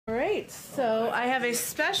right, so I have a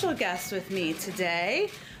special guest with me today.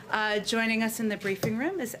 Joining us in the briefing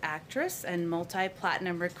room is actress and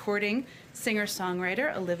multi-platinum recording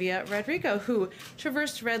singer-songwriter Olivia Rodrigo, who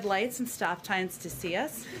traversed red lights and stop signs to see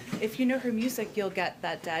us. If you know her music, you'll get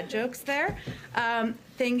that dad jokes there. And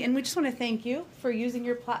we just want to thank you for using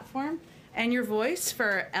your platform and your voice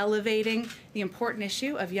for elevating the important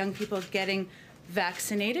issue of young people getting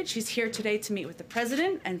vaccinated. She's here today to meet with the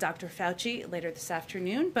president and Dr. Fauci later this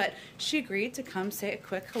afternoon, but she agreed to come say a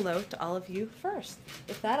quick hello to all of you first.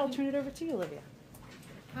 With that, I'll turn it over to you, Olivia.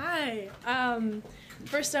 Hi.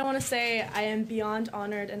 First, I want to say I am beyond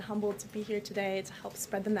honored and humbled to be here today to help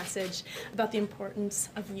spread the message about the importance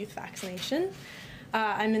of youth vaccination.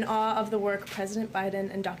 I'm in awe of the work President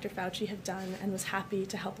Biden and Dr. Fauci have done and was happy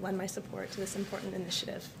to help lend my support to this important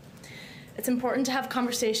initiative. It's important to have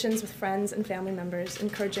conversations with friends and family members,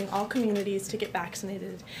 encouraging all communities to get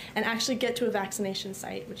vaccinated and actually get to a vaccination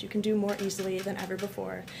site, which you can do more easily than ever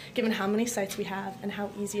before, given how many sites we have and how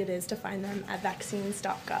easy it is to find them at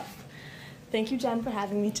vaccines.gov. Thank you, Jen, for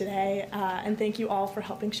having me today, and thank you all for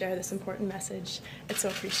helping share this important message. It's so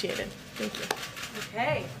appreciated. Thank you.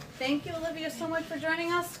 Okay. Thank you, Olivia, so much for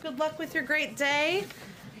joining us. Good luck with your great day.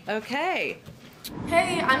 Okay.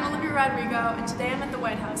 Hey, I'm Olivia Rodrigo, and today I'm at the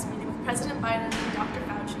White House meeting with President Biden and Dr.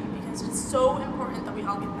 Fauci because it's so important that we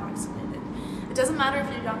all get vaccinated. It doesn't matter if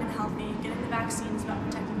you're young and healthy, getting the vaccine is about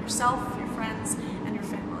protecting yourself, your friends, and your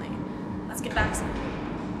family. Let's get vaccinated.